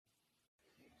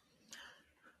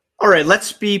All right,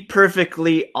 let's be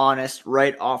perfectly honest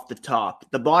right off the top.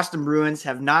 The Boston Bruins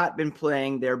have not been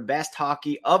playing their best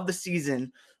hockey of the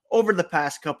season over the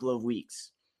past couple of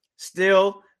weeks.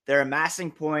 Still, they're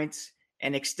amassing points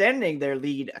and extending their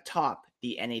lead atop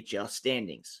the NHL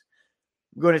standings.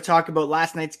 We're going to talk about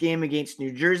last night's game against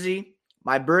New Jersey,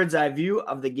 my bird's eye view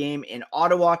of the game in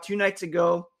Ottawa 2 nights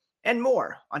ago, and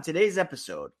more on today's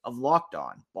episode of Locked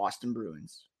On Boston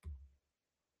Bruins.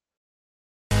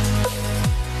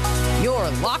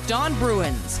 You're Locked On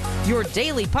Bruins, your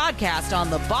daily podcast on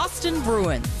the Boston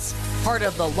Bruins. Part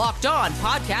of the Locked On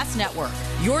Podcast Network,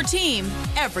 your team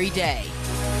every day.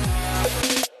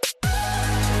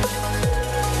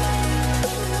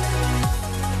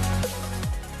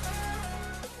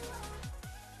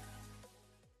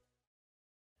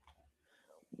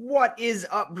 What is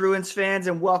up, Bruins fans,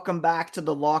 and welcome back to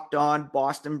the Locked On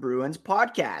Boston Bruins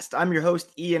podcast. I'm your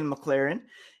host, Ian McLaren,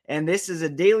 and this is a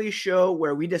daily show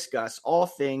where we discuss all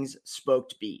things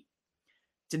Spoked Beat.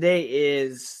 Today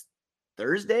is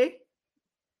Thursday,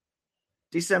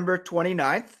 December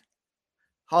 29th.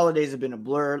 Holidays have been a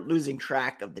blur, losing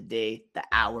track of the day, the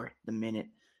hour, the minute.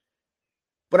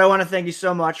 But I want to thank you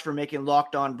so much for making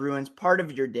Locked On Bruins part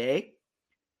of your day.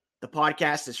 The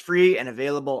podcast is free and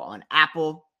available on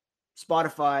Apple,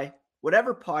 Spotify,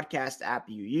 whatever podcast app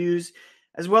you use,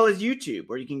 as well as YouTube,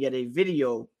 where you can get a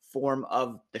video form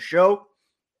of the show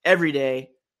every day,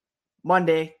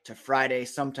 Monday to Friday,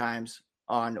 sometimes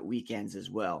on weekends as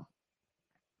well.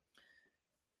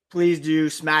 Please do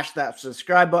smash that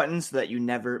subscribe button so that you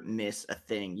never miss a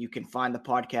thing. You can find the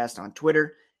podcast on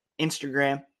Twitter,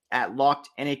 Instagram at Locked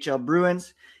NHL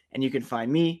Bruins, and you can find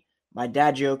me, my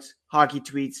dad jokes, hockey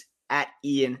tweets at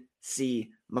Ian C.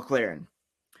 McLaren.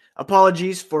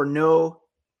 Apologies for no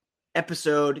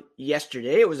episode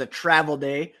yesterday. It was a travel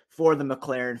day for the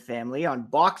McLaren family. On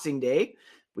Boxing Day,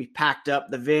 we packed up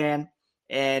the van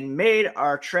and made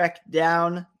our trek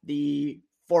down the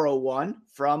 401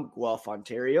 from Guelph,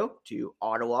 Ontario to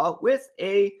Ottawa with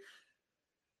a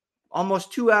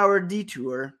almost 2-hour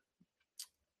detour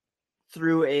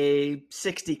through a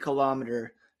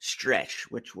 60-kilometer stretch,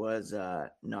 which was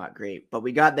not great. But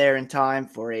we got there in time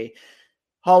for a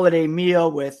holiday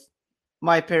meal with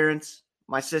my parents,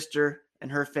 my sister,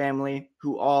 and her family,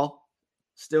 who all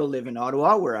still live in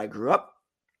Ottawa, where I grew up.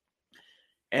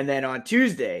 And then on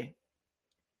Tuesday,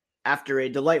 after a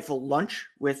delightful lunch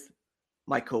with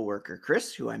my coworker,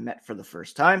 Chris, who I met for the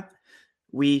first time,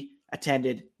 we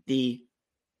attended the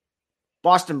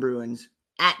Boston Bruins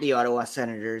at the Ottawa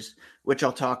Senators, which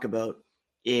I'll talk about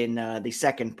in the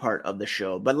second part of the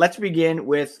show. But let's begin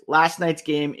with last night's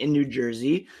game in New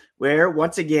Jersey, where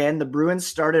once again, the Bruins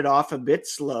started off a bit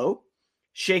slow,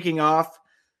 shaking off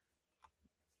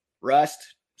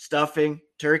rust, stuffing,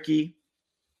 turkey,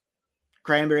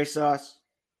 cranberry sauce,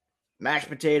 mashed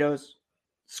potatoes,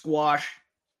 squash,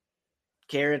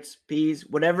 carrots, peas,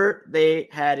 whatever they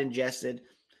had ingested,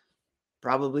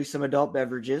 probably some adult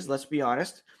beverages, let's be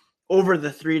honest, over the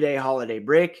 3-day holiday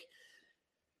break.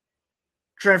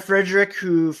 Trent Frederic,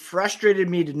 who frustrated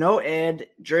me to no end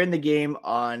during the game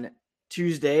on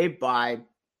Tuesday by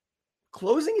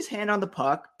closing his hand on the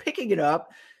puck, picking it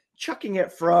up, chucking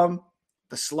it from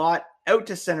the slot out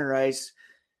to center ice,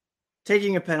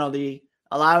 taking a penalty,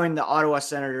 allowing the Ottawa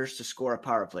Senators to score a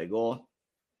power play goal.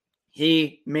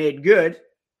 He made good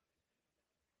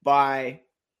by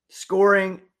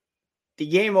scoring the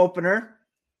game opener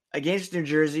against New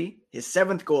Jersey, his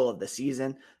 7th goal of the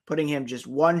season, putting him just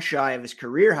one shy of his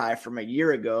career high from a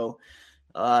year ago.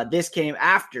 This came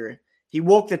after he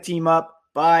woke the team up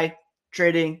by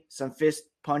trading some fist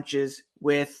punches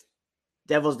with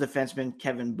Devils defenseman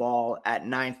Kevin Ball at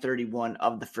 9:31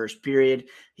 of the first period.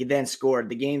 He then scored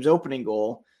the game's opening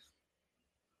goal,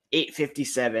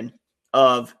 8:57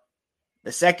 of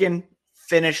the second,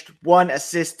 finished one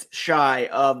assist shy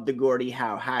of the Gordie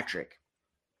Howe hat trick.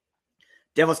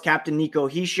 Devils captain Nico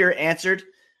Hischier answered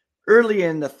early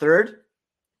in the third,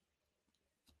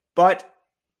 but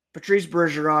Patrice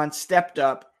Bergeron stepped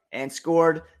up and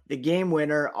scored the game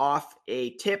winner off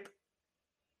a tip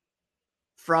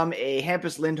from a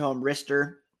Hampus Lindholm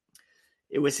wrister.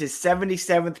 It was his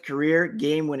 77th career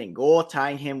game-winning goal,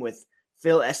 tying him with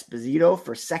Phil Esposito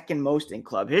for second most in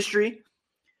club history.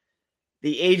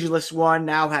 The ageless one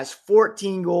now has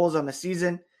 14 goals on the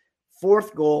season,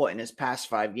 4th goal in his past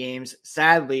 5 games.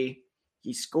 Sadly,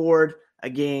 he scored a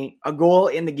goal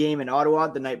in the game in Ottawa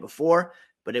the night before,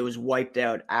 but it was wiped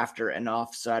out after an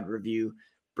offside review,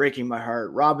 breaking my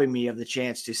heart, robbing me of the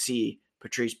chance to see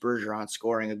Patrice Bergeron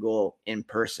scoring a goal in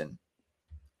person.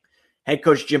 Head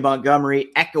coach Jim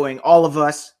Montgomery echoing all of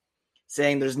us,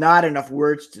 saying there's not enough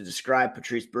words to describe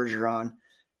Patrice Bergeron.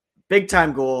 Big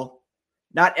time goal.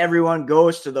 Not everyone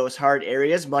goes to those hard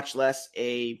areas, much less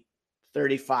a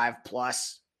 35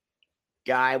 plus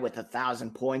guy with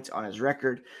 1,000 points on his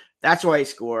record. That's why he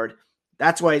scored.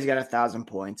 That's why he's got 1,000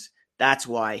 points. That's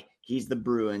why he's the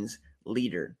Bruins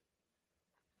leader.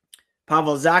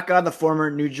 Pavel Zacha, the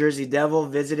former New Jersey Devil,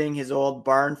 visiting his old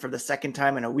barn for the second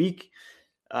time in a week,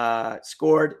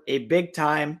 scored a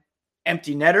big-time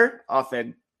empty netter off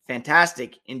a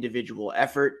fantastic individual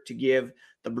effort to give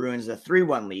the Bruins a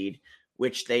 3-1 lead,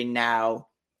 which they did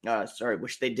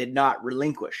not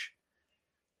relinquish.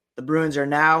 The Bruins are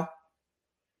now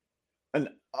an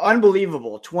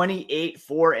unbelievable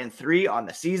 28-4-3 on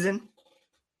the season.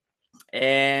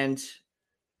 And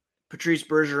Patrice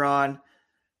Bergeron,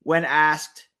 when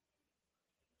asked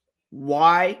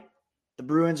why the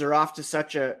Bruins are off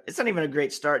to it's not even a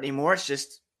great start anymore. It's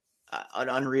just an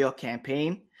unreal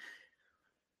campaign.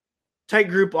 Tight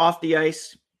group off the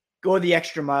ice, go the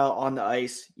extra mile on the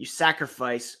ice. You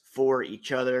sacrifice for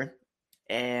each other.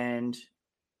 And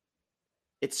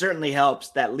it certainly helps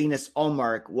that Linus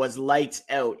Ullmark was lights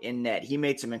out in net. He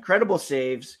made some incredible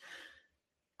saves,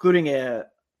 including a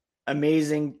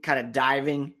amazing kind of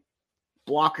diving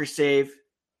blocker save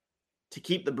to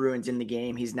keep the Bruins in the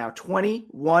game. He's now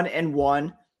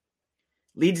 21-1,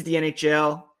 leads the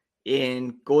NHL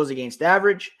in goals against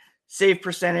average, save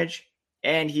percentage,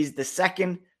 and he's the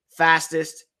second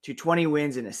fastest to 20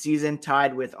 wins in a season,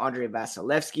 tied with Andrei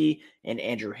Vasilevsky and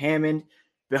Andrew Hammond,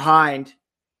 behind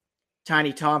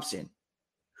Tiny Thompson,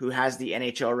 who has the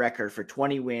NHL record for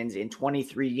 20 wins in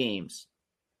 23 games.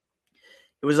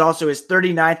 It was also his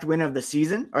 39th win of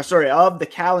the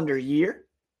calendar year,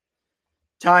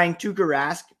 tying Tuukka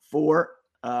Rask for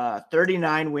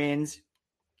 39 wins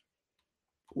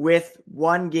with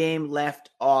one game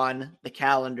left on the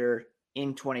calendar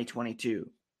in 2022.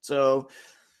 So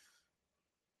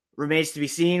remains to be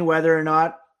seen whether or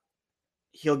not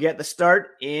he'll get the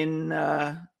start in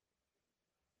the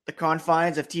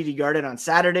confines of TD Garden on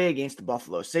Saturday against the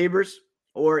Buffalo Sabres,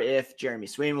 or if Jeremy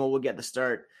Swayman will get the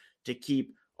start to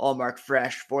keep Ullmark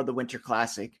fresh for the Winter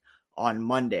Classic on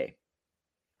Monday.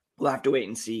 We'll have to wait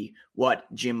and see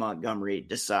what Jim Montgomery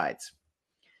decides.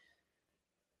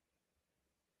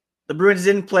 The Bruins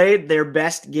didn't play their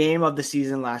best game of the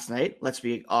season last night, let's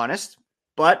be honest.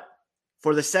 But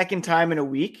for the second time in a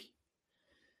week,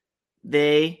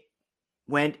 they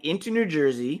went into New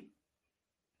Jersey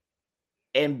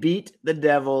and beat the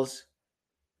Devils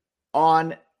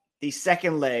on the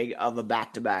second leg of a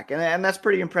back-to-back. And that's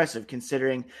pretty impressive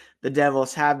considering the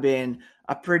Devils have been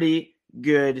a pretty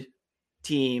good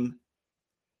team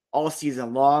all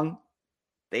season long.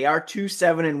 They are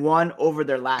 2-7-1 over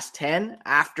their last 10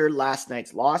 after last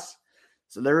night's loss.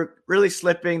 So they're really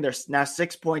slipping. They're now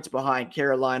 6 points behind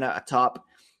Carolina atop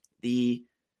the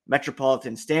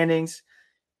Metropolitan standings,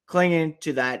 clinging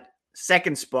to that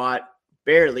second spot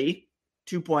barely,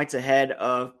 2 points ahead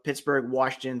of Pittsburgh,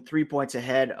 Washington, 3 points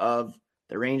ahead of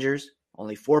the Rangers,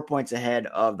 only 4 points ahead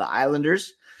of the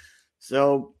Islanders.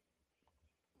 So,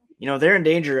 they're in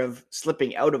danger of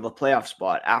slipping out of a playoff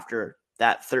spot after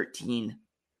that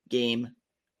 13-game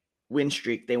win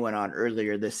streak they went on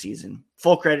earlier this season.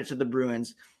 Full credit to the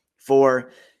Bruins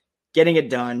for getting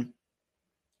it done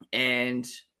and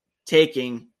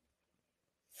taking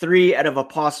 3 out of a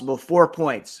possible 4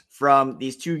 points from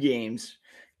these 2 games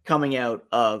coming out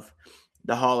of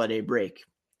the holiday break.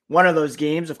 One of those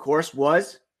games, of course,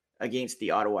 was against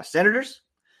the Ottawa Senators,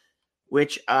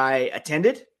 which I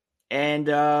attended, and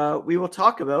we will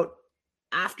talk about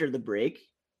after the break.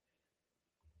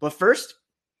 But first,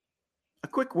 a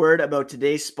quick word about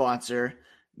today's sponsor,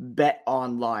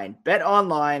 BetOnline.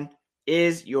 BetOnline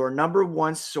is your number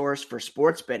one source for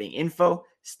sports betting info,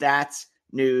 stats,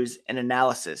 news, and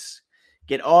analysis.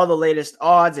 Get all the latest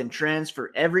odds and trends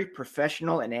for every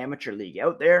professional and amateur league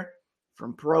out there,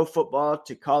 from pro football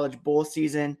to college bowl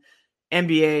season,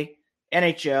 NBA,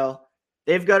 NHL.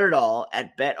 They've got it all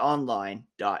at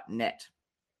betonline.net.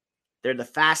 They're the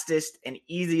fastest and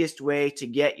easiest way to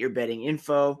get your betting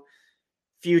info,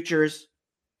 futures,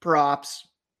 props,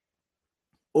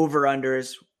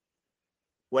 over-unders,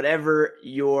 whatever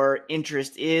your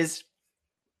interest is,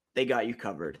 they got you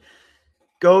covered.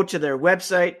 Go to their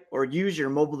website or use your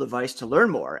mobile device to learn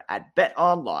more at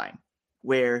BetOnline,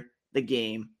 where the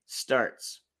game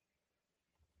starts.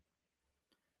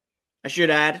 I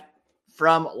should add,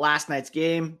 from last night's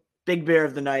game, Big Bear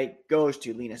of the night goes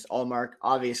to Linus Ullmark.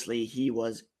 Obviously, he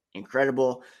was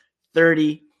incredible.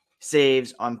 30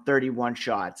 saves on 31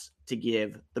 shots to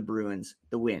give the Bruins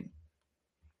the win.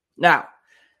 Now,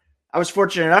 I was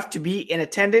fortunate enough to be in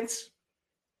attendance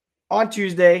on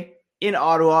Tuesday in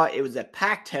Ottawa. It was a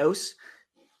packed house.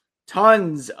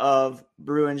 tons of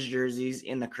Bruins jerseys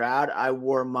in the crowd. I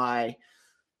wore my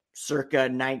circa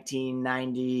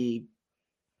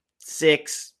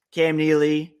 1996 Cam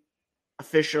Neely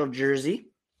official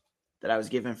jersey that I was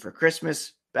given for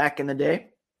Christmas back in the day.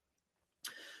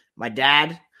 My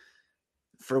dad,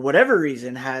 for whatever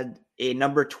reason, had a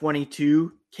number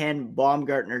 22 Ken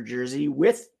Baumgartner jersey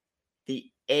with the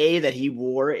A that he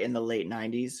wore in the late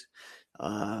 90s.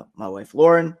 My wife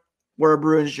Lauren wore a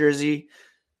Bruins jersey.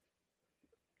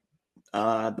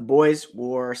 The boys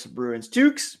wore some Bruins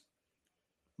toques.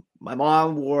 My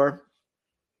mom wore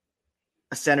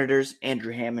a Senators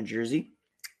Andrew Hammond jersey.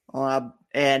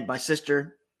 And my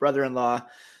sister, brother-in-law,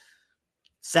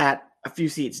 sat a few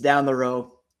seats down the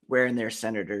row wearing their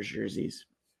Senators jerseys.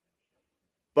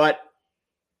 But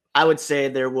I would say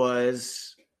there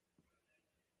was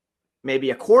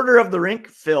maybe a quarter of the rink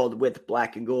filled with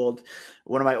black and gold.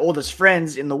 One of my oldest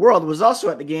friends in the world was also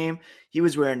at the game. He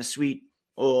was wearing a sweet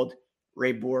old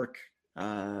Ray Bourque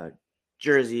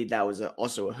jersey that was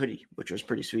also a hoodie, which was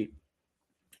pretty sweet.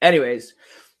 Anyways,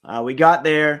 we got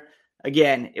there.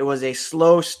 Again, it was a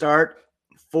slow start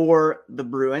for the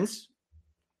Bruins.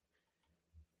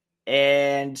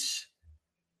 And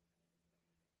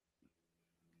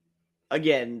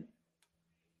again,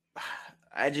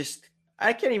 I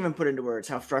can't even put into words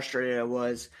how frustrated I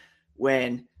was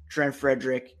when Trent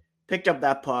Frederic picked up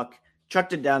that puck,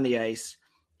 chucked it down the ice,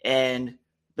 and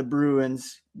the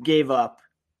Bruins gave up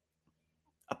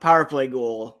a power play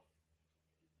goal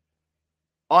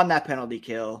on that penalty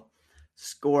kill,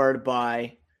 scored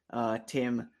by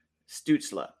Tim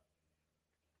Stützle,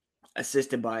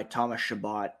 assisted by Thomas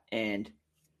Chabot and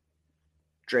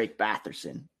Drake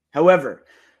Batherson. However,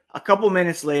 a couple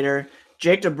minutes later,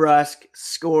 Jake DeBrusk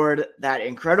scored that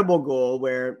incredible goal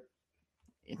where,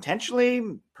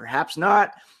 intentionally, perhaps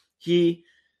not, he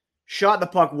shot the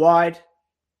puck wide,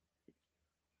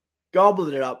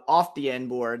 gobbled it up off the end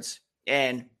boards,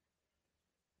 and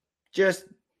just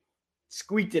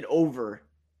squeaked it over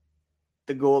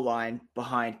the goal line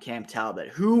behind Cam Talbot,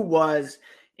 who was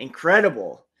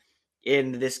incredible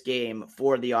in this game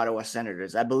for the Ottawa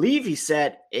Senators. I believe he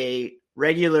set a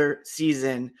regular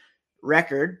season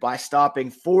record by stopping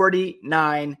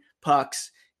 49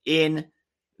 pucks in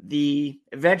the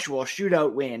eventual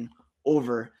shootout win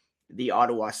over the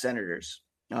Ottawa Senators.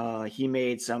 He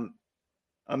made some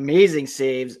amazing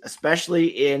saves,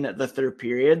 especially in the third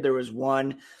period. There was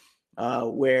one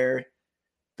where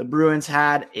the Bruins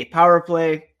had a power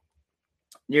play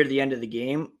near the end of the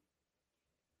game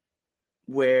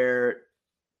where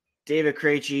David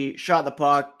Krejci shot the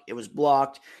puck. It was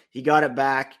blocked. He got it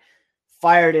back,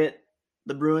 fired it.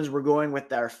 The Bruins were going with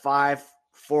their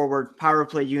 5-forward power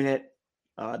play unit.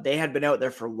 They had been out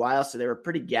there for a while, so they were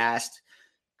pretty gassed.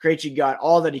 Krejci got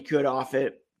all that he could off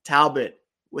it. Talbot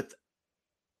with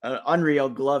an unreal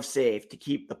glove save to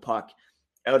keep the puck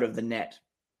out of the net.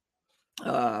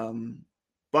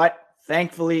 But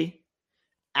thankfully,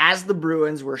 as the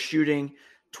Bruins were shooting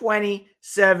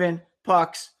 27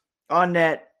 pucks on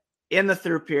net in the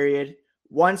third period,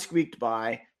 one squeaked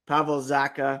by, Pavel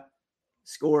Zacha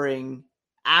scoring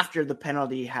after the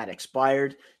penalty had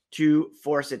expired to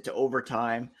force it to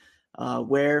overtime,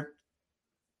 where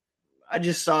I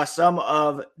just saw some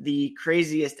of the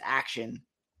craziest action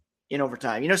in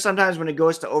overtime. You know, sometimes when it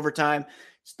goes to overtime,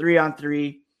 it's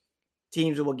 3-on-3.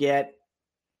 Teams will get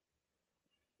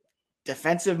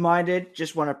defensive-minded,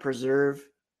 just want to preserve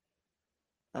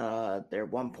their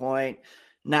 1 point,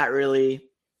 not really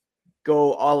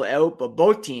go all out, but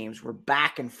both teams were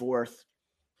back and forth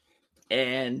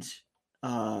and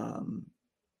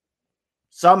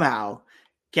somehow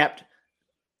kept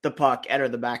the puck out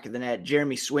of the back of the net.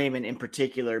 Jeremy Swayman in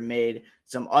particular made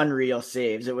some unreal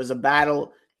saves. It was a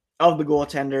battle of the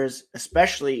goaltenders,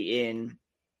 especially in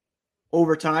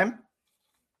overtime.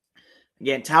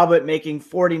 Again, Talbot making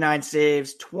 49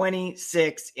 saves,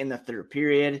 26 in the third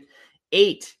period,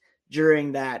 8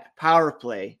 during that power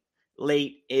play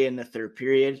late in the third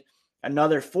period,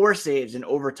 another 4 saves in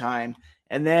overtime,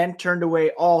 and then turned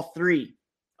away all 3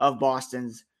 of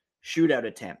Boston's shootout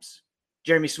attempts.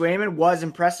 Jeremy Swayman was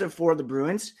impressive for the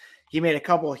Bruins. He made a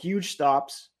couple of huge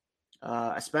stops,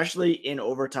 especially in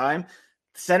overtime.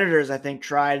 The Senators, I think,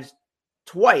 tried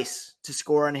twice to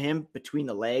score on him between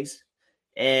the legs.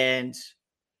 And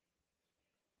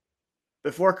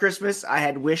before Christmas, I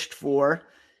had wished for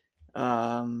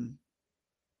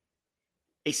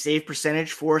a save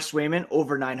percentage for Swayman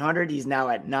over 900. He's now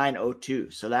at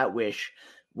 902. So that wish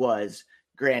was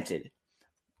granted.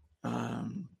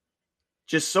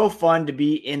 Just so fun to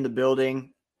be in the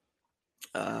building.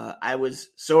 I was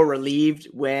so relieved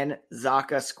when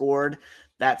Zacha scored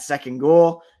that second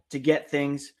goal to get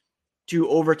things to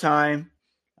overtime.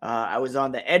 I was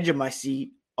on the edge of my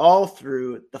seat all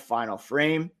through the final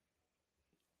frame.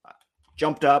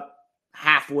 Jumped up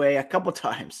halfway a couple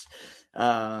times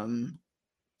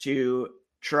to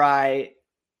try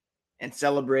and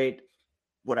celebrate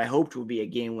what I hoped would be a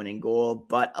game-winning goal,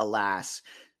 but alas,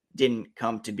 didn't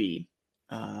come to be.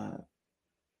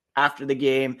 After the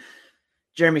game,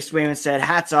 Jeremy Swayman said,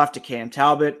 hats off to Cam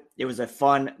Talbot. It was a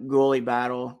fun goalie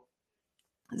battle.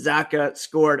 Zacha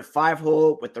scored a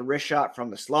 5-hole with the wrist shot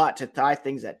from the slot to tie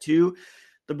things at 2.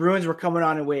 The Bruins were coming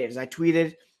on in waves. I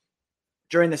tweeted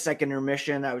during the second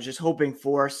intermission, I was just hoping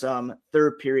for some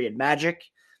third period magic.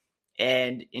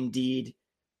 And indeed,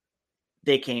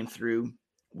 they came through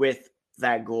with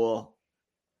that goal.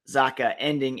 Zacha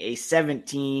ending a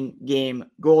 17-game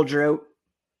goal drought.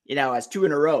 Has 2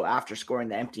 in a row after scoring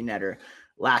the empty netter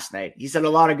last night. He said a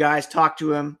lot of guys talk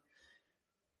to him.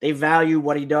 They value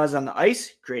what he does on the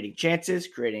ice, creating chances,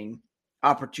 creating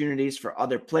opportunities for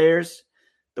other players.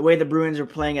 The way the Bruins are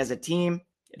playing as a team,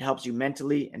 it helps you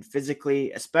mentally and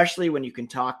physically, especially when you can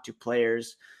talk to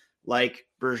players like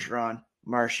Bergeron,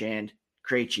 Marchand,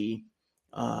 Krejci.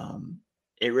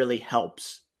 It really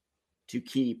helps to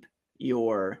keep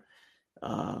your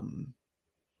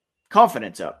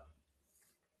confidence up.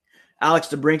 Alex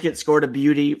DeBrincat scored a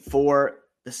beauty for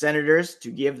the Senators to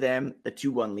give them the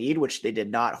 2-1 lead, which they did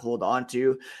not hold on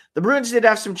to. The Bruins did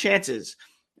have some chances.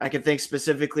 I can think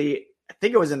specifically, I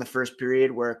think it was in the first period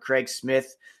where Craig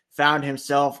Smith found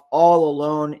himself all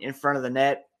alone in front of the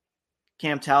net.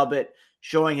 Cam Talbot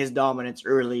showing his dominance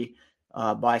early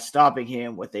by stopping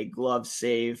him with a glove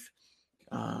save.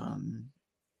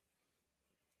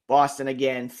 Boston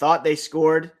again thought they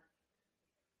scored,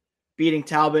 beating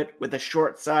Talbot with a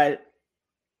short side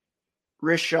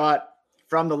wrist shot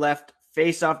from the left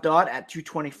face-off dot at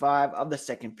 2:25 of the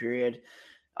second period.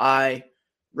 I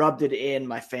rubbed it in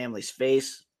my family's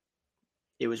face.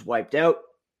 It was wiped out.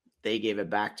 They gave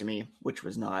it back to me, which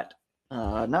was not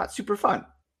super fun.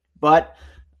 But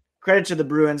credit to the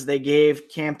Bruins. They gave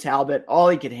Cam Talbot all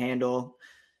he could handle,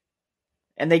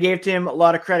 and they gave to him a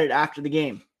lot of credit after the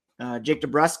game. Jake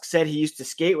DeBrusk said he used to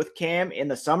skate with Cam in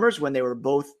the summers when they were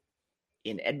both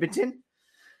in Edmonton.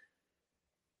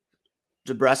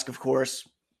 DeBrusk, of course,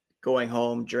 going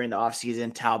home during the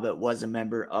offseason. Talbot was a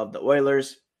member of the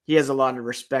Oilers. He has a lot of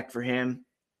respect for him.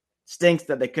 Stinks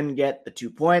that they couldn't get the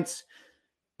 2 points,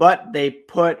 but they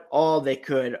put all they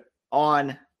could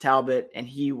on Talbot, and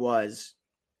he was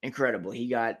incredible. He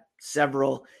got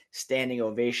several standing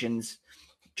ovations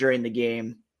during the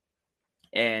game,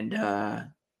 and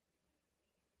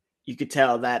you could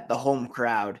tell that the home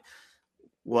crowd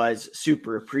was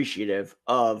super appreciative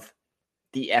of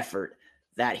the effort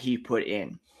that he put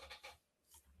in.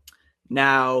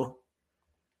 Now,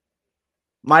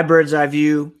 my bird's eye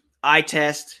view, eye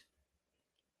test.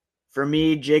 For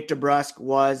me, Jake DeBrusk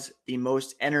was the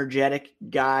most energetic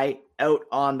guy out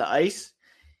on the ice.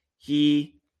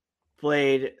 He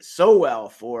played so well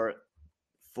for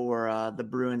the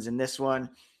Bruins in this one.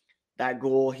 That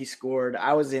goal he scored,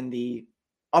 I was in the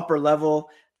upper level,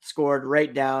 scored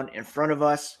right down in front of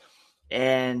us.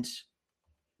 And,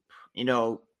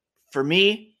 for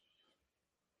me,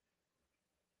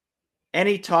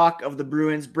 any talk of the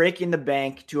Bruins breaking the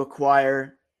bank to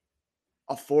acquire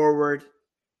a forward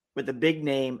with a big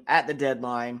name at the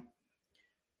deadline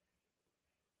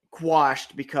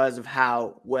quashed because of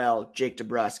how well Jake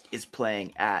DeBrusk is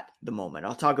playing at the moment.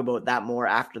 I'll talk about that more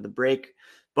after the break.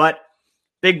 But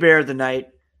big bear of the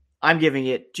night, I'm giving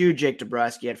it to Jake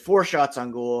DeBrusk. He had 4 shots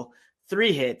on goal,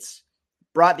 3 hits,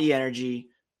 brought the energy,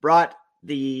 brought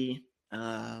the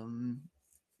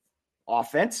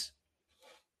offense,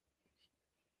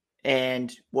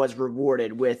 and was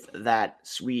rewarded with that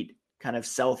sweet kind of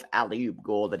self alley-oop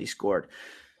goal that he scored.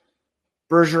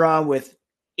 Bergeron with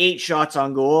 8 shots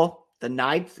on goal. The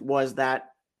 9th was that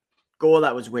goal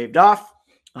that was waved off.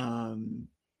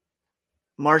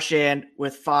 Marchand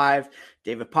with 5.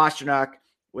 David Pastrnak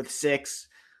with 6.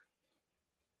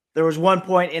 There was one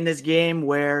point in this game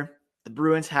where the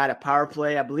Bruins had a power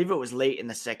play. I believe it was late in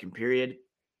the second period.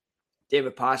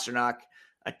 David Pastrnak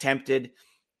attempted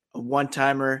a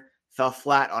one-timer, fell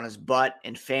flat on his butt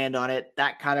and fanned on it.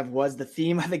 That kind of was the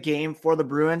theme of the game for the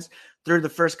Bruins through the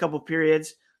first couple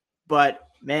periods. But,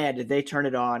 man, did they turn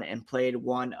it on and played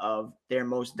one of their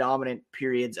most dominant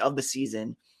periods of the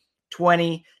season.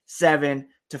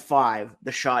 27-5,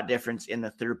 the shot difference in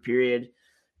the third period.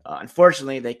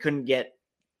 Unfortunately, they couldn't get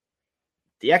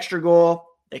the extra goal.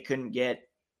 They couldn't get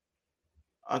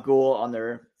a goal on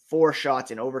their 4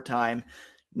 shots in overtime,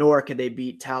 nor could they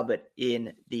beat Talbot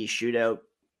in the shootout.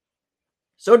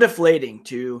 So deflating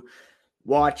to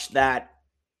watch that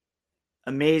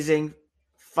amazing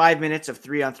 5 minutes of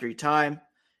 3-on-3 time,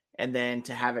 and then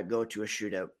to have it go to a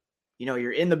shootout.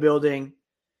 You're in the building.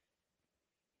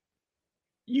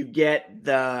 You get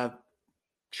the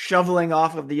shoveling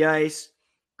off of the ice,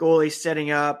 goalie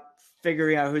setting up,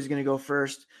 figuring out who's going to go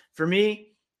first. For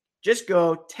me, just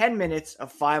go 10 minutes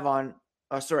of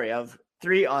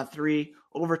 3-on-3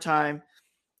 overtime,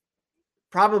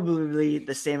 probably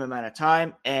the same amount of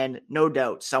time, and no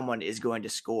doubt someone is going to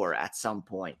score at some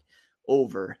point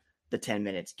over the 10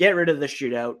 minutes. Get rid of the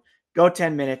shootout, go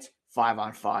 10 minutes,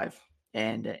 5-on-5,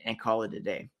 and call it a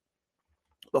day.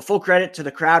 But full credit to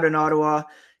the crowd in Ottawa.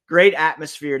 Great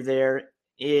atmosphere there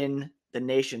in the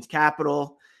nation's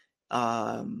capital.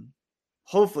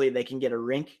 Hopefully they can get a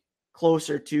rink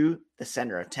closer to the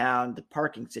center of town. The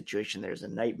parking situation there's a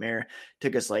nightmare.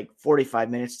 Took us like 45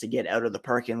 minutes to get out of the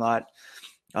parking lot.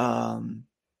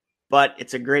 But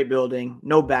it's a great building,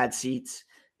 no bad seats.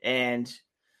 And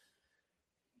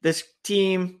this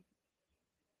team,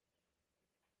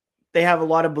 they have a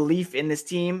lot of belief in this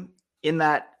team, in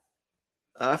that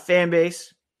fan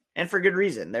base, and for good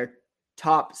reason. Their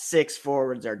top 6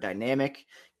 forwards are dynamic.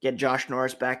 Get Josh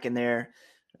Norris back in there.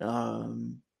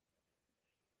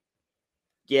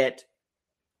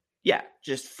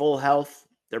 Just full health.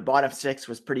 Their bottom 6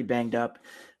 was pretty banged up,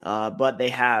 but they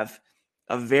have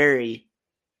a very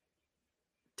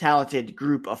talented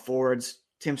group of forwards.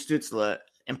 Tim Stützle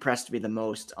impressed me the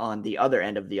most on the other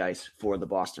end of the ice for the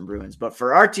Boston Bruins. But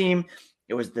for our team,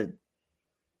 it was the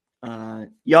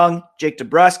young Jake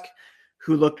DeBrusk,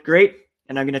 who looked great,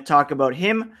 and I'm going to talk about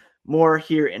him more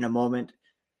here in a moment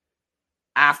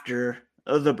after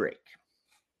the break.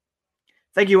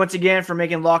 Thank you once again for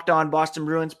making Locked On Boston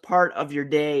Bruins part of your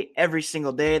day every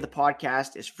single day. The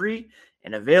podcast is free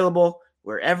and available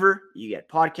wherever you get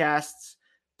podcasts.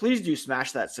 Please do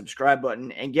smash that subscribe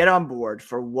button and get on board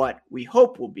for what we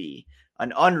hope will be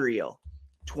an unreal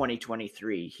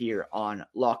 2023 here on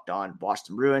Locked On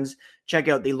Boston Bruins. Check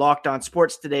out the Locked On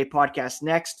Sports Today podcast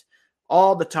next.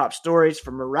 All the top stories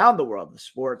from around the world of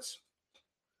sports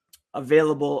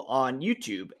available on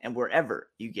YouTube and wherever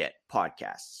you get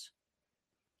podcasts.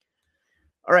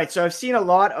 All right, so I've seen a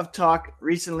lot of talk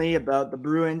recently about the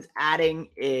Bruins adding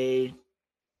a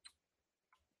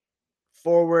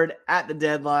forward at the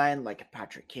deadline, like a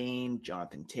Patrick Kane,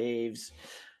 Jonathan Toews.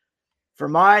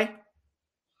 From my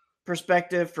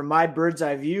perspective, from my bird's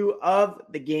eye view of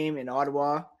the game in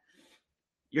Ottawa,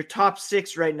 your top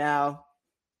 6 right now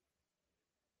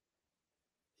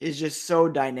is just so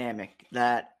dynamic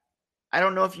that I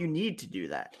don't know if you need to do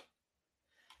that.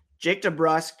 Jake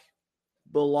DeBrusk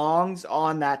belongs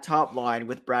on that top line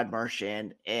with Brad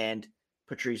Marchand and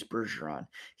Patrice Bergeron.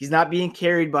 He's not being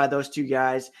carried by those two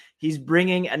guys. He's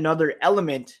bringing another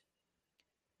element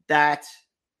that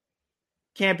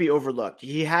can't be overlooked.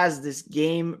 He has this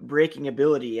game-breaking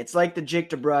ability. It's like the Jake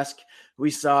DeBrusk we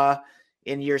saw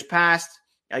in years past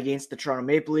against the Toronto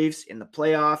Maple Leafs in the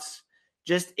playoffs,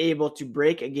 just able to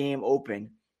break a game open.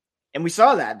 And we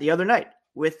saw that the other night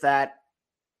with that.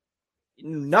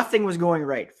 Nothing was going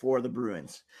right for the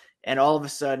Bruins. And all of a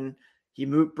sudden, he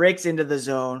breaks into the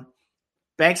zone,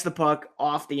 banks the puck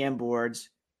off the end boards,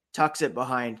 tucks it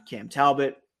behind Cam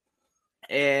Talbot.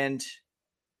 And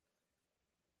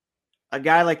a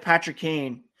guy like Patrick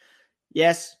Kane,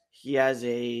 yes, he has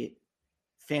a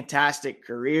fantastic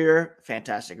career,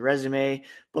 fantastic resume,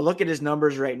 but look at his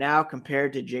numbers right now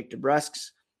compared to Jake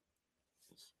DeBrusk's.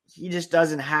 He just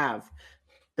doesn't have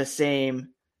the same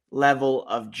level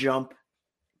of jump.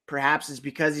 Perhaps it's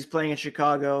because he's playing in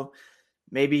Chicago.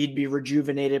 Maybe he'd be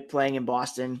rejuvenated playing in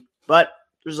Boston. But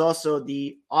there's also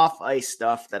the off-ice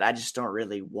stuff that I just don't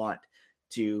really want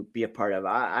to be a part of.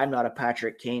 I'm not a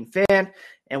Patrick Kane fan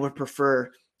and would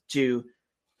prefer to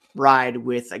ride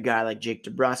with a guy like Jake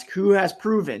DeBrusk, who has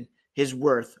proven his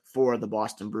worth for the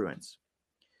Boston Bruins.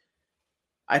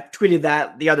 I tweeted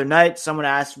that the other night. Someone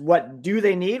asked, what do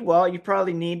they need? Well, you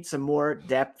probably need some more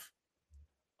depth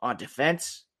on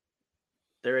defense.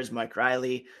 There is Mike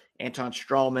Riley, Anton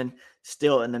Stralman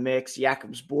still in the mix,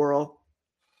 Jakub Zboril.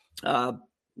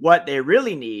 What they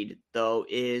really need, though,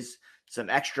 is some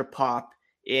extra pop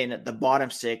in the bottom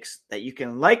 6 that you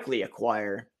can likely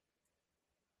acquire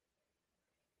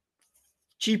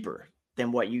cheaper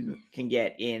than what you can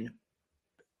get in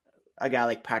a guy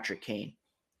like Patrick Kane.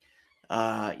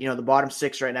 The bottom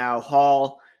 6 right now,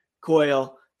 Hall,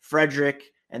 Coyle, Frederick,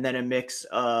 and then a mix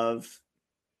of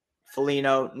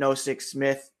Foligno, Nosek,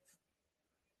 Smith,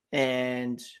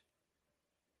 and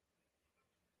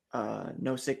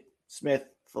Nosek, Smith,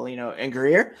 Foligno, and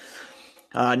Greer.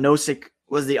 Nosek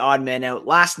was the odd man out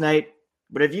last night,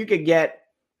 but if you could get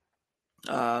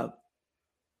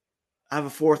have a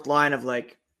fourth line of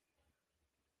like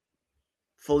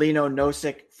Foligno,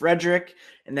 Nosek, Frederic,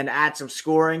 and then add some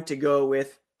scoring to go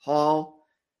with Hall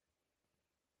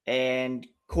and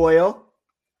Coyle,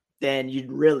 then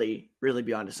you'd really, really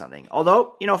be onto something.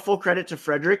 Although, full credit to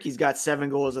Frederic. He's got 7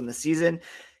 goals in the season.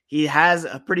 He has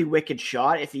a pretty wicked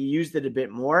shot. If he used it a bit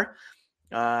more,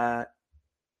 the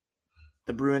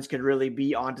Bruins could really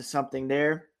be onto something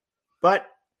there. But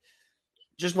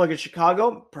just look at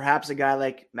Chicago. Perhaps a guy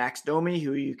like Max Domi,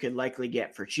 who you could likely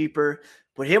get for cheaper,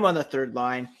 put him on the third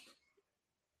line,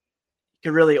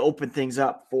 could really open things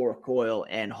up for Coyle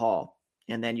and Hall.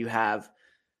 And then you have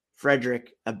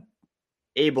Frederic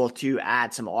able to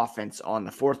add some offense on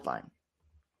the fourth line.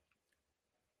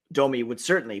 Domi would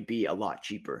certainly be a lot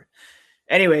cheaper.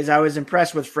 Anyways, I was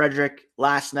impressed with Frederic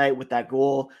last night with that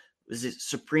goal. Was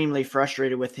supremely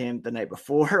frustrated with him the night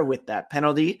before with that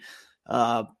penalty.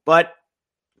 But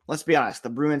let's be honest, the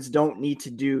Bruins don't need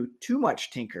to do too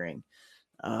much tinkering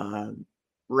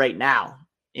right now.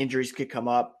 Injuries could come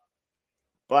up,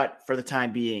 but for the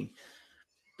time being,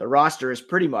 the roster is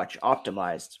pretty much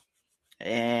optimized.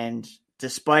 And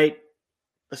despite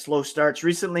the slow starts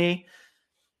recently,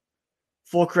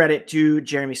 full credit to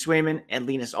Jeremy Swayman and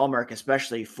Linus Ullmark,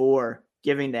 especially for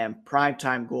giving them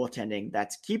primetime goaltending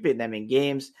that's keeping them in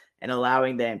games and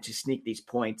allowing them to sneak these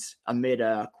points amid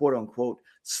a quote-unquote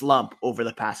slump over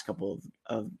the past couple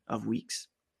of weeks.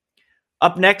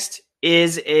 Up next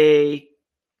is a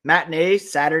matinee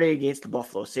Saturday against the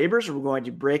Buffalo Sabres. We're going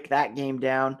to break that game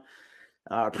down,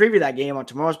 preview that game on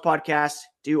tomorrow's podcast,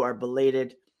 do our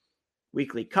belated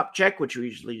weekly cup check, which we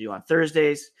usually do on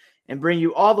Thursdays, and bring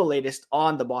you all the latest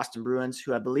on the Boston Bruins,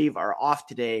 who I believe are off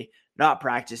today, not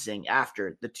practicing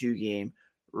after the 2-game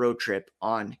road trip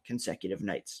on consecutive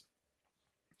nights.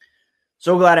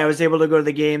 So glad I was able to go to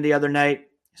the game the other night.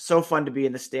 So fun to be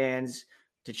in the stands,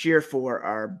 to cheer for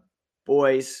our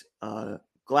boys.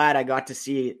 Glad I got to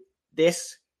see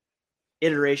this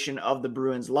iteration of the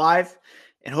Bruins live,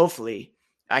 and hopefully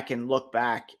I can look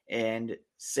back and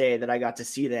say that I got to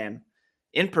see them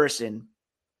in person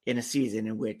in a season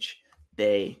in which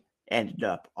they ended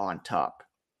up on top.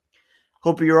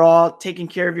 Hope you're all taking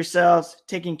care of yourselves,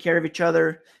 taking care of each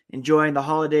other, enjoying the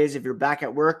holidays. If you're back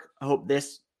at work, I hope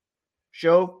this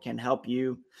show can help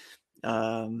you,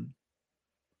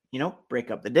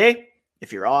 break up the day.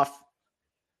 If you're off,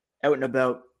 out and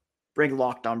about, bring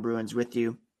Locked On Bruins with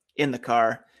you in the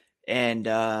car. And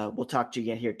we'll talk to you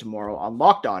again here tomorrow on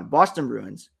Locked On Boston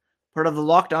Bruins, part of the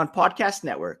Locked On Podcast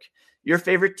Network, your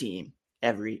favorite team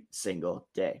every single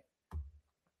day.